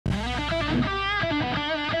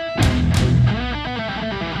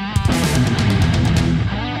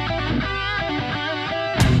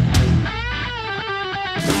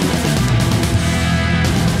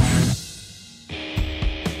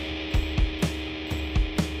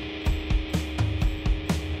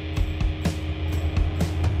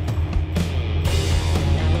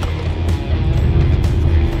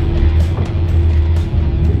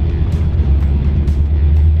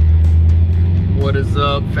What is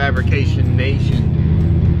up, Fabrication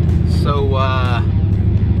Nation? So, I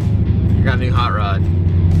got a new hot rod,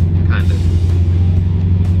 kind of.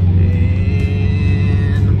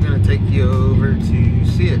 And I'm gonna take you over to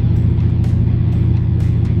see it.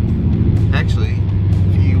 Actually,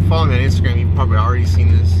 if you follow me on Instagram, you've probably already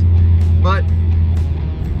seen this. But,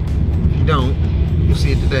 if you don't, you'll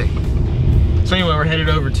see it today. So anyway, we're headed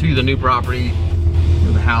over to the new property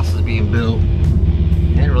where the house is being built.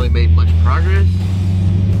 Hadn't really made much progress,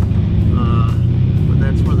 but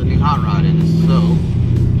that's where the new hot rod is, so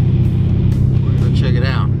we're gonna check it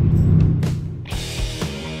out.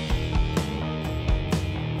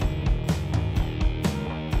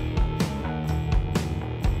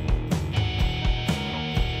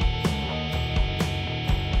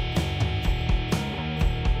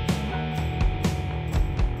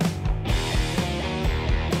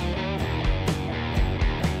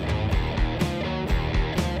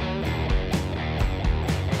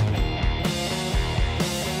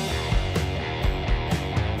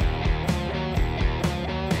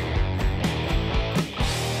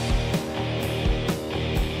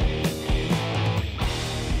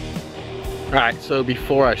 Alright, so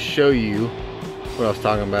before I show you what I was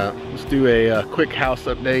talking about, let's do a quick house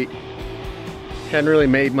update. Hadn't really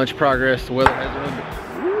made much progress. The weather hasn't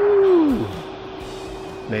really been...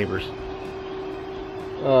 Woo! Neighbors.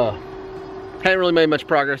 Hadn't really made much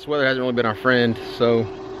progress. The weather hasn't really been our friend, so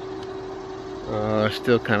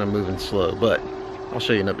still kind of moving slow, but I'll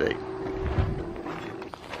show you an update.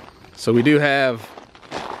 So we do have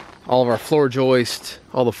all of our floor joist,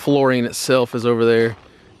 all the flooring itself is over there.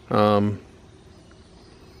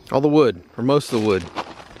 All the wood, or most of the wood,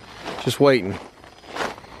 just waiting.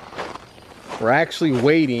 We're actually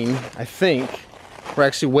waiting, I think, we're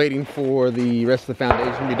actually waiting for the rest of the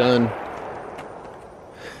foundation to be done.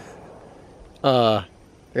 I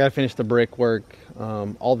gotta finish the brickwork,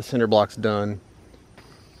 all the cinder blocks done.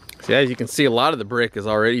 See, as you can see, a lot of the brick is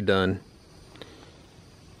already done.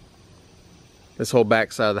 This whole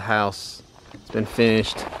back side of the house has been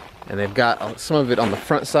finished, and they've got some of it on the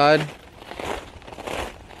front side.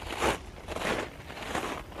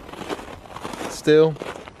 Still,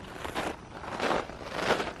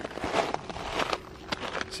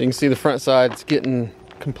 so you can see the front side's getting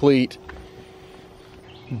complete,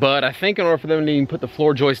 but I think in order for them to even put the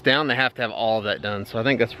floor joist down, they have to have all of that done. So I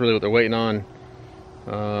think that's really what they're waiting on.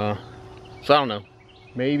 So I don't know,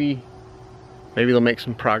 maybe they'll make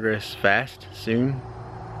some progress fast soon.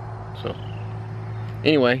 So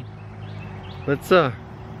anyway, let's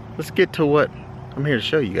get to what I'm here to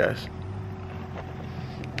show you guys.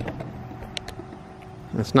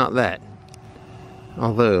 It's not that,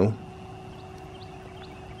 although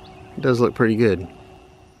it does look pretty good. All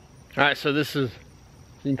right, so this is,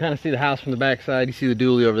 you can kind of see the house from the back side. You see the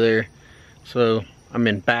dually over there. So I'm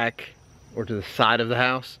in back, or to the side of the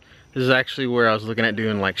house. This is actually where I was looking at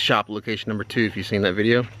doing like shop location number 2, if you've seen that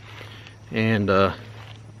video. And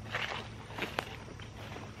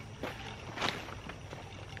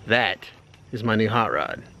that is my new hot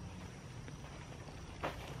rod.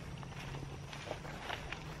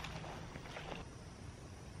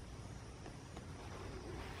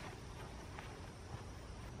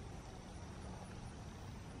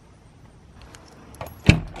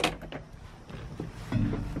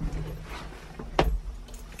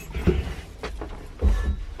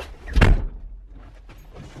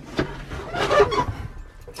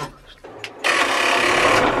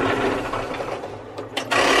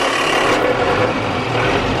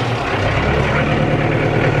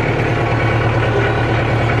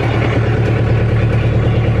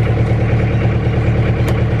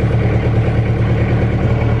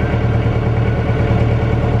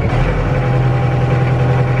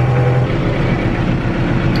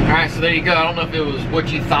 There you go. I don't know if it was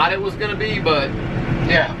what you thought it was going to be, but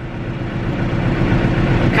yeah.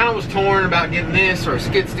 I kind of was torn about getting this or a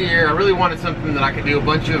skid steer. I really wanted something that I could do a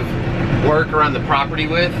bunch of work around the property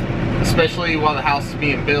with, especially while the house is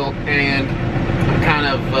being built, and I'm kind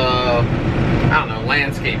of, I don't know,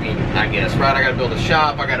 landscaping, I guess, right? I got to build a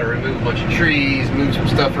shop. I got to remove a bunch of trees, move some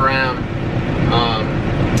stuff around.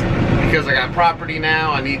 Because I got property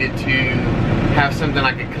now, I needed to have something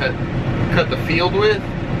I could cut the field with.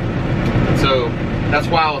 So that's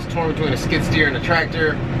why I was torn between a skid steer and a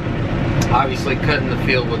tractor. Obviously cutting the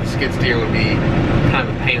field with the skid steer would be kind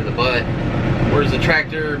of a pain in the butt, whereas the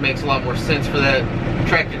tractor makes a lot more sense for that. The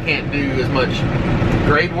tractor can't do as much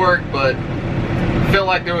grade work, but I felt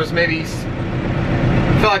like there was maybe,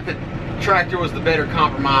 I felt like the tractor was the better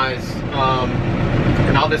compromise,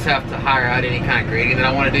 and I'll just have to hire out any kind of grading that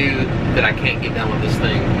I want to do that I can't get done with this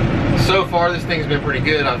thing. So far this thing's been pretty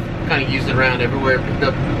good. I've kind of used it around everywhere, picked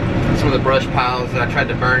up some of the brush piles that I tried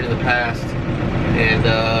to burn in the past, and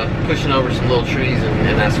pushing over some little trees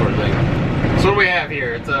and that sort of thing. So what do we have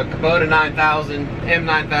here? It's a Kubota 9000,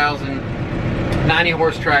 M9000, 90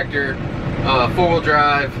 horse tractor, 4-wheel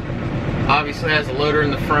drive. Obviously has a loader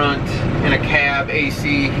in the front and a cab,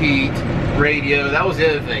 AC, heat, radio. That was the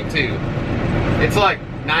other thing too. It's like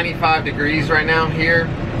 95 degrees right now here.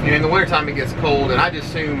 And in the wintertime it gets cold, and I just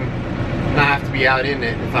assume not have to be out in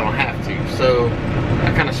it if I don't have to. So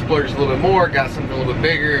I kind of splurged a little bit more, got something a little bit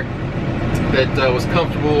bigger that was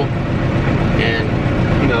comfortable, and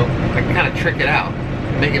you know, I can kind of trick it out,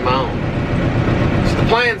 make it my own. So the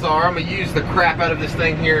plans are, I'm gonna use the crap out of this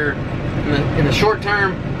thing here in the short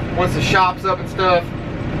term. Once the shop's up and stuff,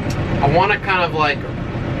 I want to kind of like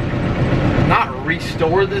not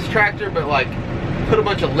restore this tractor, but like put a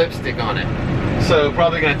bunch of lipstick on it. So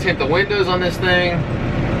probably gonna tint the windows on this thing,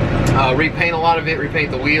 repaint a lot of it,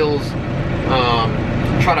 repaint the wheels,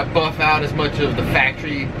 try to buff out as much of the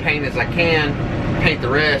factory paint as I can, paint the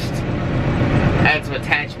rest, add some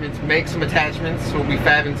attachments, make some attachments. We'll be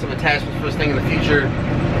fabbing some attachments for this thing in the future.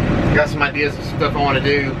 Got some ideas of stuff I want to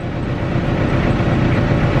do.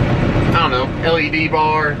 I don't know, LED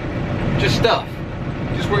bar, just stuff.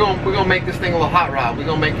 Just we're gonna make this thing a little hot rod. We're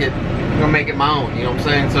gonna make it my own. You know what I'm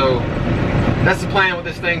saying? So that's the plan with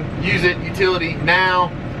this thing. Use it utility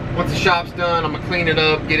now. Once the shop's done, I'm gonna clean it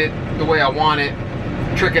up, get it the way I want it,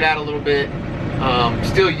 trick it out a little bit,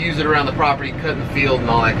 still use it around the property, cutting the field and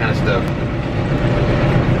all that kind of stuff.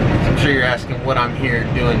 So I'm sure you're asking what I'm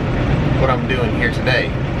doing here today.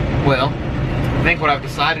 Well, I think what I've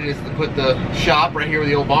decided is to put the shop right here where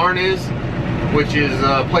the old barn is, which is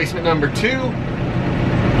placement number 2. You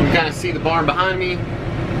can kind of see the barn behind me,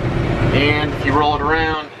 and if you roll it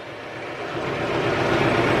around,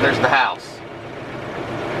 there's the house.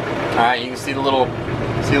 All right, you can see the little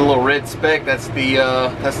red speck. That's the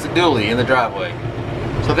dually in the driveway.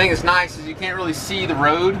 So the thing that's nice is you can't really see the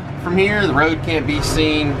road from here. The road can't be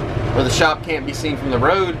seen, or the shop can't be seen from the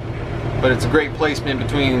road, but it's a great placement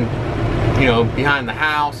between, you know, behind the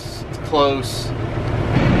house. It's close.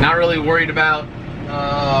 Not really worried about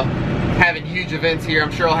having huge events here.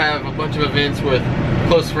 I'm sure I'll have a bunch of events with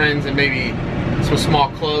close friends and maybe some small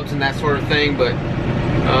clubs and that sort of thing, but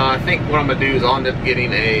I think what I'm gonna do is I'll end up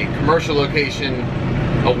getting a commercial location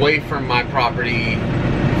away from my property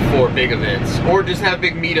for big events, or just have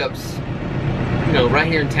big meetups, you know, right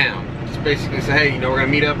here in town. Just basically say, hey, you know, we're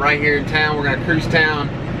gonna meet up right here in town. We're gonna cruise town.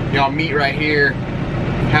 Y'all meet right here.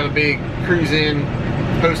 Have a big cruise in,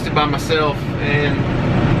 hosted by myself, and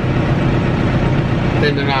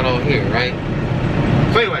then they're not all here, right?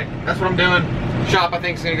 So anyway, that's what I'm doing. Shop I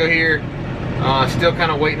think is gonna go here. Still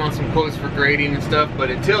kind of waiting on some quotes for grading and stuff,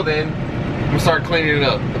 but until then, I'm gonna start cleaning it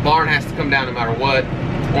up. The barn has to come down no matter what.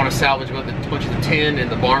 I want to salvage a bunch of the tin and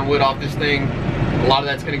the barn wood off this thing. A lot of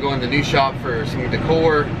that's gonna go in the new shop for some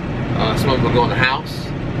decor. Some of it will go in the house.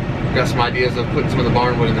 Got some ideas of putting some of the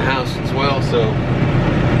barn wood in the house as well, so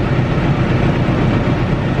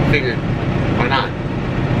I figured, why not?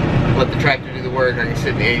 Let the tractor do the work. I can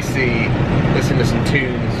sit in the AC, listen to some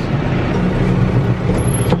tunes.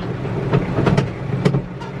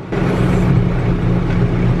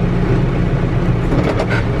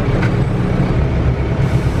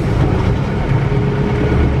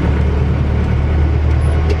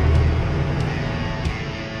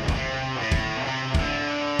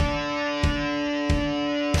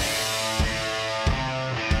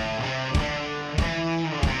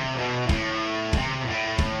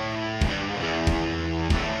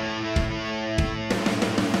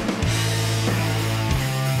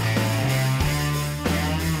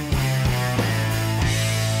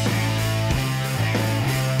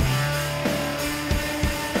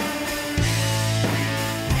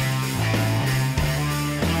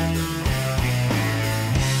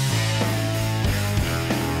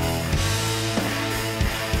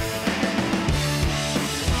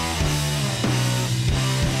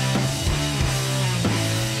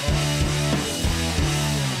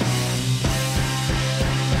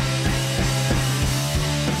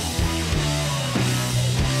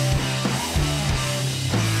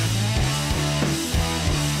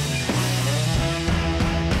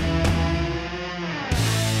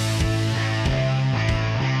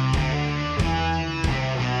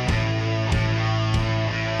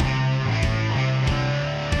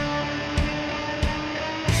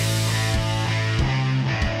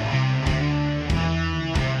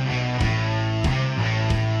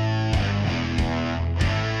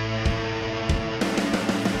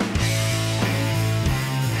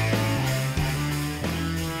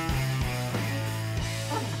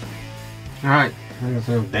 Alright, I think there's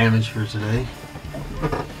no damage for today.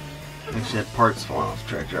 Actually had parts falling off the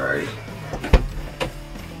tractor already.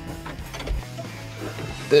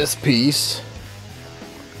 This piece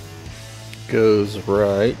goes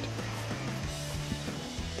right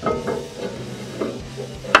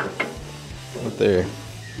there. I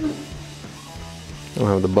don't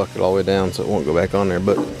have the bucket all the way down, so it won't go back on there,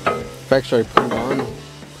 but factory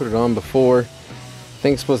put it on before. I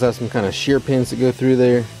think it's supposed to have some kind of shear pins that go through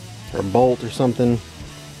there, or a bolt or something,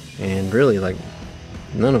 and really, like,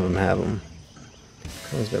 none of them have them.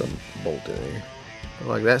 One's got a bolt in there, but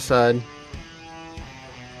like that side,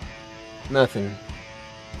 nothing.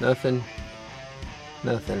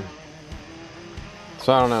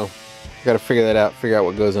 So I don't know. Got to figure that out. Figure out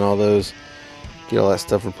what goes in all those. Get all that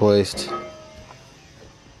stuff replaced.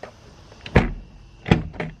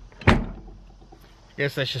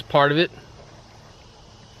 Guess that's just part of it.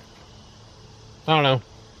 I don't know.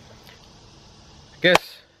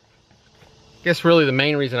 Guess really the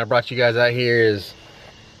main reason I brought you guys out here is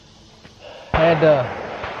I had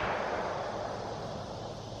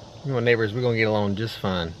you know, neighbors, we're gonna get along just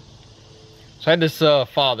fine. So I had this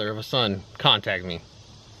father of a son contact me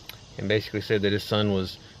and basically said that his son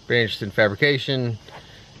was very interested in fabrication,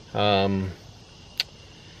 that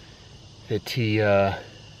he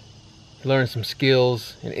learned some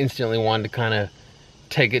skills and instantly wanted to kind of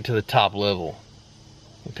take it to the top level.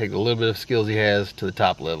 Take a little bit of skills he has to the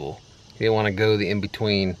top level. He didn't want to go the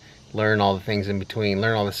in-between, learn all the things in between,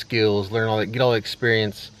 learn all the skills, get all the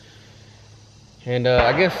experience. And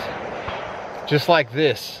I guess just like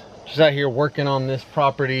this, just out here working on this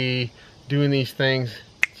property, doing these things,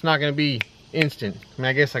 it's not going to be instant. I mean,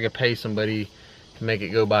 I guess I could pay somebody to make it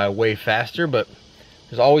go by way faster, but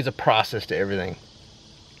there's always a process to everything.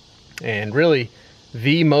 And really,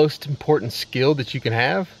 the most important skill that you can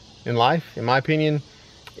have in life, in my opinion,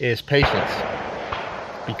 is patience.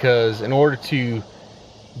 Because in order to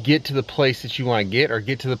get to the place that you want to get, or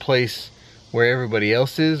get to the place where everybody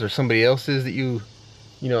else is, or somebody else is that you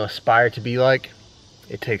know, aspire to be like,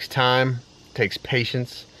 it takes time, it takes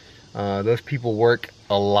patience. Those people work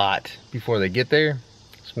a lot before they get there.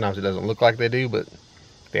 Sometimes it doesn't look like they do, but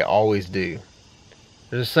they always do.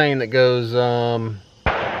 There's a saying that goes, the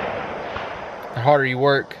harder you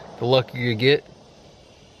work, the luckier you get.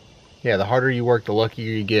 Yeah, the harder you work, the luckier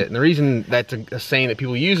you get. And the reason that's a saying that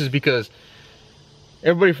people use is because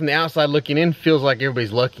everybody from the outside looking in feels like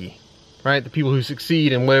everybody's lucky, right? The people who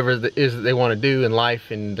succeed in whatever it is that they want to do in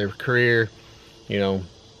life, in their career, you know,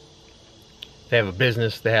 they have a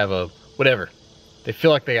business, they have a whatever. They feel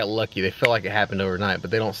like they got lucky. They feel like it happened overnight, but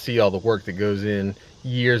they don't see all the work that goes in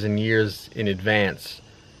years and years in advance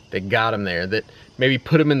that got them there, that maybe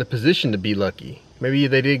put them in the position to be lucky. Maybe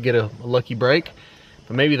they did get a lucky break,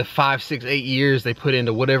 but maybe the 5, 6, 8 years they put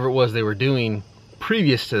into whatever it was they were doing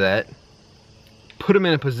previous to that put them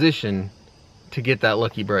in a position to get that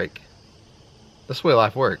lucky break. That's the way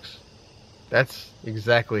life works. That's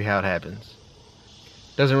exactly how it happens.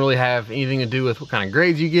 It doesn't really have anything to do with what kind of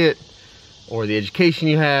grades you get or the education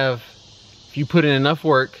you have. If you put in enough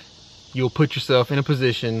work, you'll put yourself in a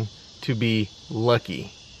position to be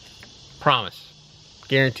lucky. Promise.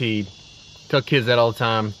 Guaranteed. Tell kids that all the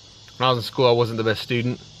time. When I was in school, I wasn't the best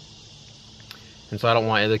student. And so I don't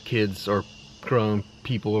want other kids or grown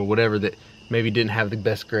people or whatever that maybe didn't have the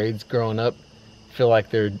best grades growing up feel like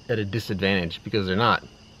they're at a disadvantage, because they're not.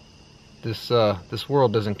 This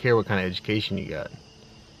world doesn't care what kind of education you got,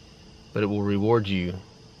 but it will reward you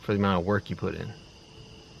for the amount of work you put in.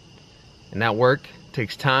 And that work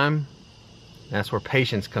takes time. And that's where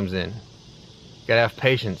patience comes in. You gotta have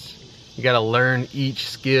patience. You gotta learn each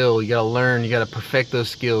skill. You gotta perfect those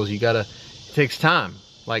skills. It takes time.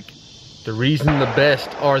 Like, the reason the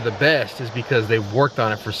best are the best is because they've worked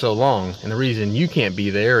on it for so long. And the reason you can't be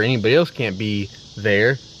there, or anybody else can't be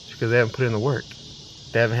there, is because they haven't put in the work.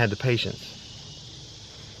 They haven't had the patience.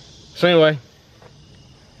 So anyway,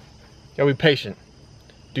 gotta be patient.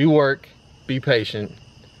 Do work, be patient,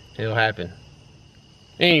 and it'll happen.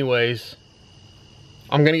 Anyways,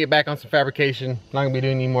 I'm gonna get back on some fabrication. Not gonna be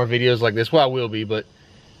doing any more videos like this. Well, I will be, but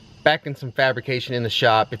back in some fabrication in the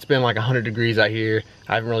shop. It's been like 100 degrees out here.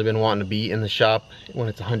 I haven't really been wanting to be in the shop when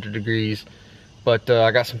it's 100 degrees. But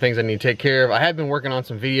I got some things I need to take care of. I have been working on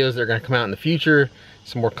some videos that are gonna come out in the future.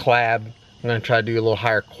 Some more collab. I'm gonna try to do a little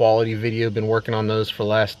higher quality video. Been working on those for the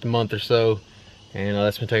last month or so. And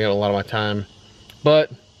that's been taking up a lot of my time.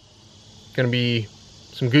 But, gonna be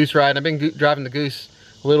some goose riding. I've been driving the Goose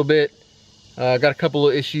a little bit. Got a couple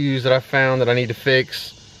of issues that I found that I need to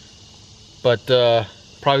fix. But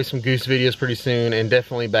probably some Goose videos pretty soon, and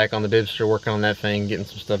definitely back on the Bibbster working on that thing, getting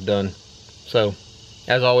some stuff done. So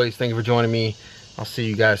As always, thank you for joining me. I'll see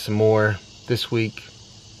you guys some more this week,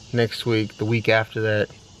 next week, the week after that.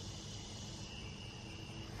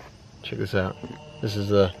 Check this out. This is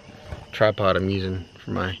the tripod I'm using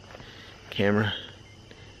for my camera.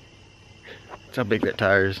 That's how big that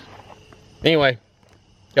tire is. Anyway,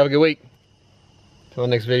 have a good week. Till the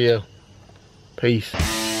next video. Peace.